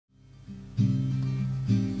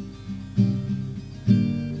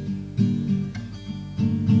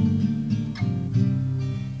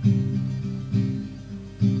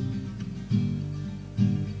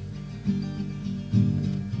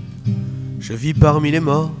Je vis parmi les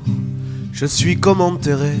morts, je suis comme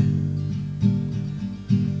enterré.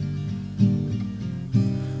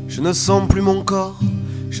 Je ne sens plus mon corps,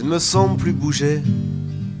 je ne me sens plus bouger.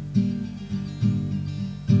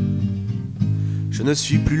 Je ne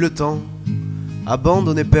suis plus le temps,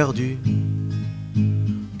 abandonné, perdu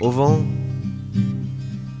au vent.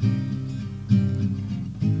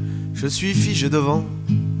 Je suis figé devant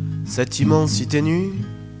cette immensité nue.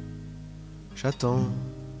 J'attends.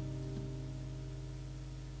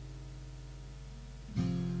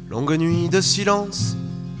 Longue nuit de silence,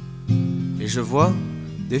 et je vois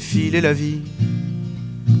défiler la vie.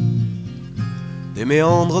 Des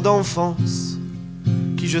méandres d'enfance,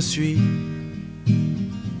 qui je suis.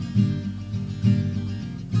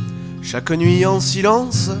 Chaque nuit en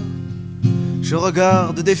silence, je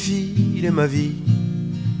regarde défiler ma vie.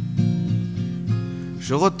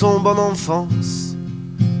 Je retombe en enfance,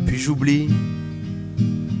 puis j'oublie,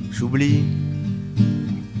 j'oublie.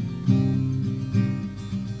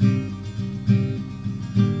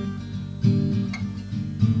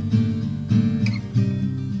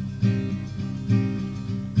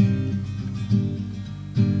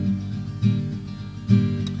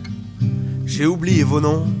 J'ai oublié vos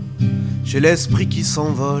noms, j'ai l'esprit qui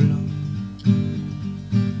s'envole.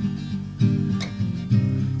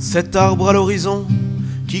 Cet arbre à l'horizon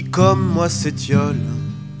qui comme moi s'étiole.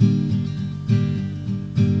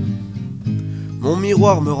 Mon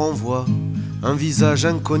miroir me renvoie un visage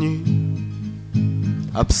inconnu,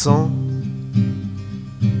 absent.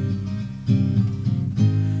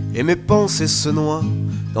 Et mes pensées se noient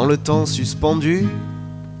dans le temps suspendu.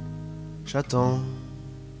 J'attends.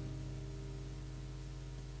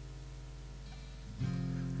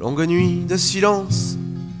 Longue nuit de silence,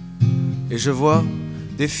 et je vois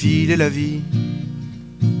défiler la vie.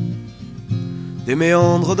 Des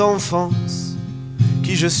méandres d'enfance,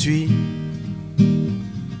 qui je suis.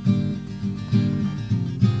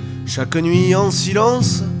 Chaque nuit en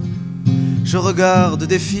silence, je regarde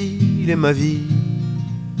défiler ma vie.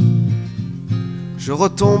 Je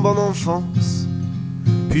retombe en enfance,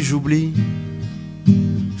 puis j'oublie,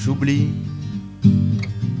 j'oublie.